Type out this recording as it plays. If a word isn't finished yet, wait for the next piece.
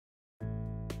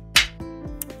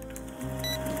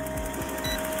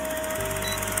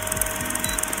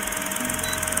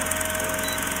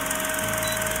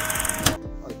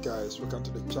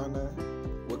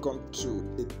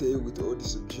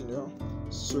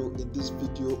So in this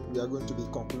video we are going to be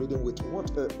concluding with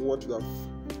what we have.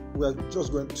 We are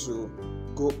just going to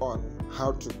go on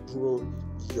how to grow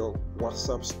your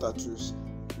WhatsApp status.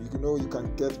 You know you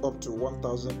can get up to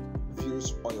 1,000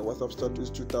 views on your WhatsApp status,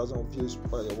 2,000 views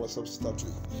on your WhatsApp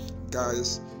status.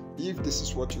 Guys, if this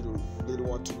is what you really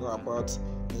want to know about,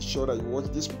 ensure that you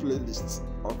watch this playlist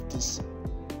of this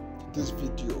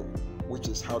video, which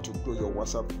is how to grow your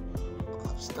WhatsApp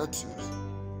status.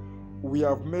 We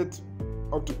have made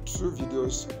up to 2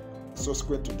 videos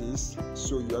subsequent to this,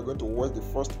 so you are going to watch the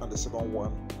first and the second one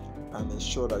and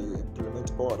ensure that you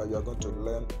implement all that you are going to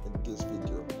learn in this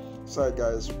video. So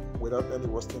guys, without any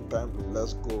wasting time,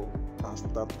 let's go and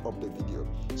start up the video.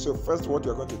 So first, what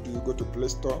you are going to do, you go to Play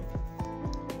Store.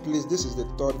 Please, this is the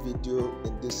 3rd video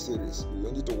in this series.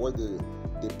 You need to watch the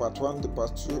part 1, the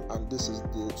part 2, and this is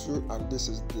the 2, and this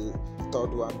is the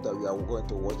 3rd one that we are going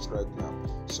to watch right now.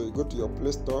 So you go to your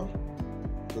Play Store,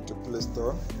 go to Play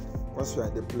Store. Once you are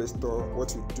in the Play Store,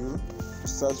 what you do,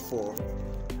 search for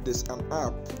this an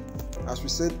app. As we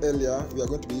said earlier, we are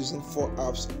going to be using 4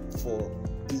 apps for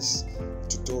this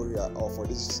tutorial or for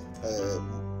this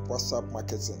WhatsApp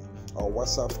marketing or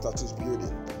WhatsApp status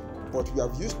building. But we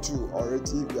have used 2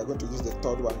 already. We are going to use the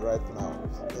 3rd one right now.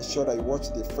 Ensure that you watch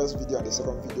the first video and the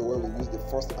second video where we use the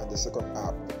first and the second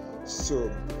app.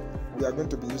 So we are going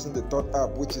to be using the 3rd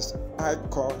app, which is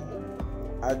iContact.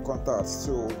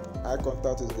 So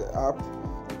iContact is the app.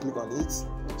 You click on it.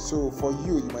 So for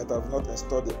you might have not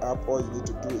installed the app. All you need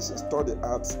to do is install the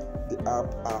app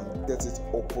and get it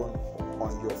open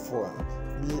on your phone.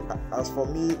 As for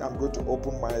me, I'm going to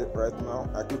open mine right now.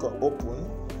 I click on open.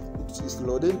 It's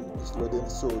loading.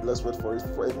 So let's wait for it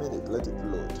for a minute. Let it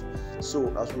load.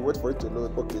 So as we wait for it to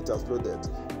load, okay, it has loaded.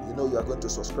 You know you are going to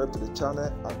subscribe to the channel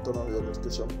and turn on your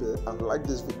notification bell and like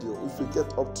this video. If we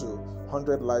get up to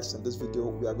 100 likes in this video,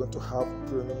 we are going to have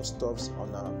premium stuffs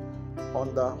on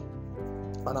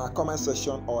our comment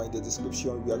section or in the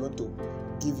description. We are going to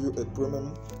give you a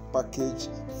premium package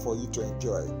for you to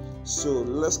enjoy. So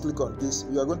let's click on this.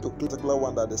 We are going to click the particular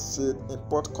one that they said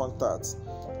import contacts.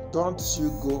 Don't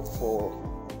go for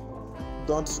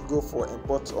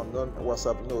import on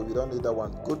WhatsApp. No, we don't need that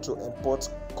one. Go to import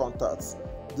contacts.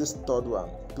 This 3rd one.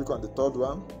 Click on the 3rd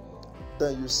one.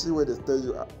 Then you see where they tell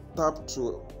you tap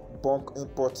to bulk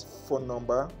import phone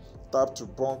number, tap to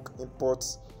bulk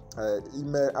import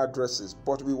email addresses.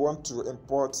 But we want to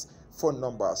import phone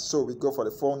numbers, so we go for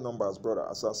the phone numbers,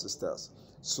 brothers and sisters.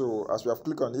 So as we have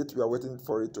clicked on it, we are waiting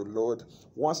for it to load.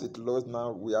 Once it loads,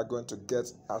 now we are going to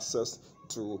get access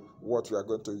to what we are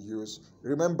going to use.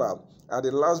 Remember, at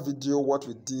the last video, what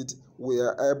we did, we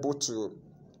are able to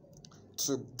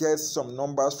get some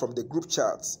numbers from the group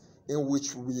chats in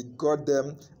which we got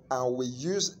them, and we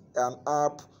use an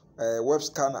app, web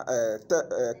scanner,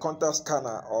 contact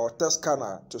scanner or test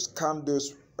scanner to scan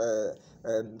those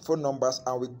phone numbers,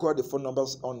 and we got the phone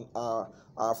numbers on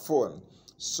our phone.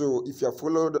 So if you have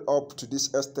followed up to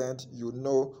this extent, you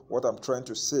know what I'm trying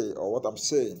to say or what I'm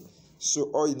saying.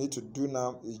 So all you need to do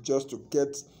now is just to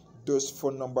get those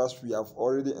phone numbers we have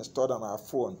already installed on our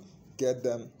phone, get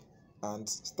them and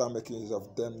start making use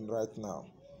of them right now.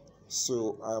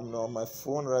 So I'm on my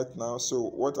phone right now. So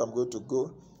what I'm going to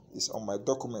go is on my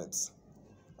documents.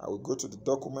 I will go to the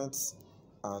documents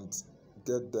and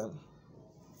get them.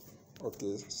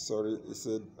 Okay, sorry, it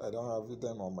said I don't have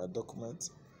them on my documents.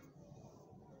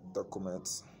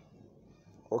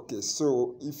 Okay,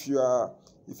 so if you are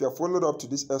followed up to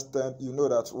this extent, you know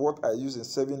that what I used in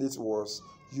saving it was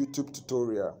YouTube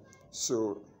tutorial.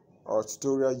 So or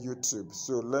tutorial YouTube.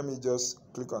 So let me just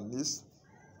click on this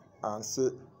and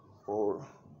say, oh,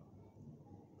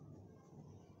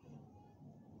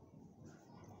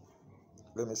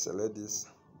 let me select this.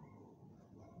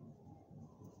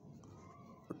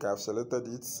 Okay, I've selected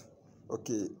it.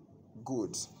 Okay,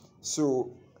 good.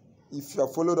 So if you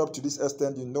have followed up to this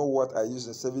extent, you know what I used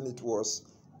in saving it was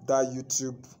that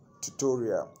YouTube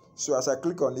tutorial. So as I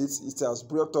click on it, it has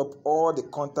brought up all the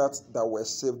contacts that were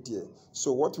saved here.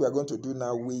 So what we are going to do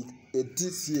now, we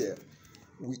edit here.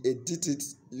 We edit it.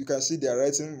 You can see they are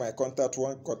writing my contact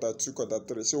 1, contact 2, contact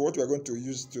 3. So what we are going to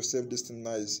use to save this thing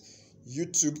now is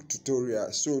YouTube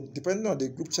tutorial. So depending on the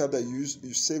group chat that you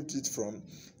saved it from,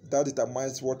 that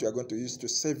determines what you are going to use to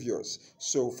save yours.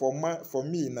 So for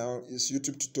me now is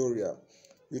YouTube tutorial.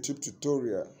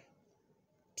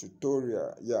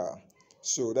 Yeah.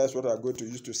 So that's what I'm going to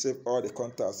use to save all the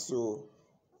contacts. So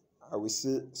I will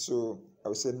say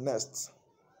next.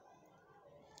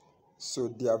 So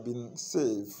they have been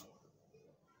saved.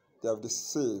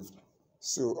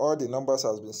 So all the numbers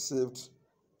has been saved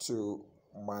to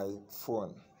my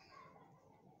phone.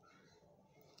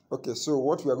 Okay, so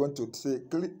what we are going to say,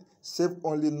 click save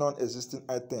only non-existing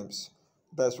items.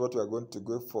 That's what we are going to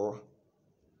go for.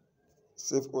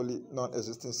 Save only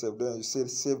non-existing save. Then you say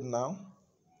save now.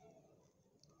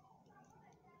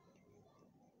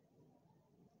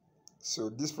 So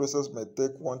this process may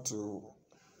take 1 to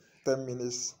 10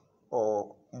 minutes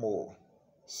or more.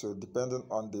 So depending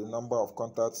on the number of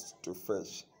contacts to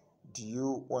fetch. Do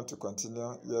you want to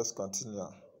continue? Yes, continue.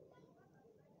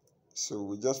 So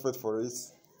we just wait for it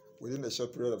within a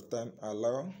short period of time.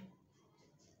 Allow.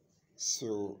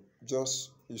 So just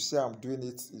you see I'm doing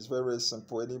it. It's very, very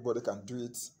simple. Anybody can do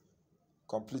it.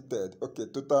 Completed. Okay,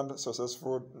 total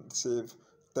successful save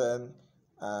 10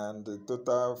 and the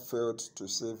total failed to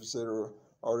save 0.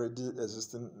 Already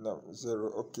existing, no,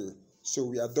 0. Okay, so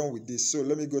we are done with this. So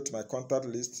let me go to my contact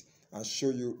list and show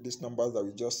you these numbers that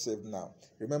we just saved now.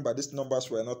 Remember, these numbers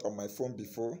were not on my phone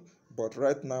before, but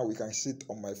right now we can see it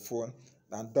on my phone,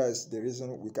 and that is the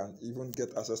reason we can even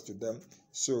get access to them.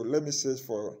 So let me search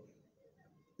for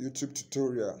YouTube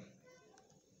tutorial.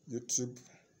 YouTube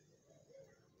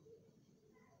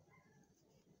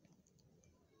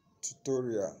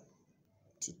tutorial.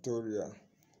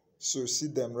 So see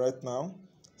them right now.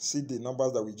 See the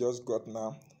numbers that we just got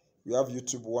now. We have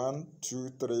YouTube 1, 2,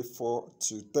 3, 4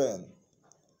 to 10.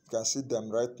 You can see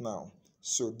them right now.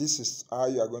 So this is how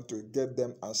you are going to get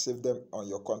them and save them on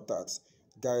your contacts.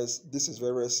 Guys, this is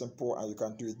very, very simple and you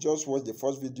can do it. Just watch the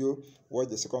first video, watch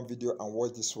the second video, and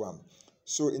watch this one.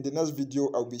 So in the next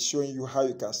video, I'll be showing you how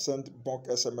you can send bulk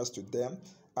SMS to them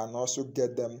and also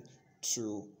get them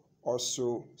to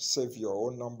also save your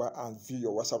own number and view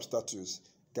your WhatsApp status.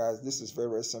 Guys, this is very,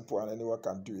 very simple and anyone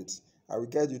can do it. I will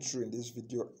guide you through in this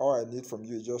video. All I need from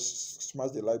you is just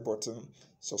smash the like button,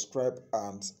 subscribe,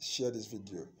 and share this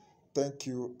video. Thank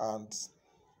you, and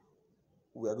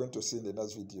we are going to see you in the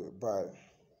next video. Bye.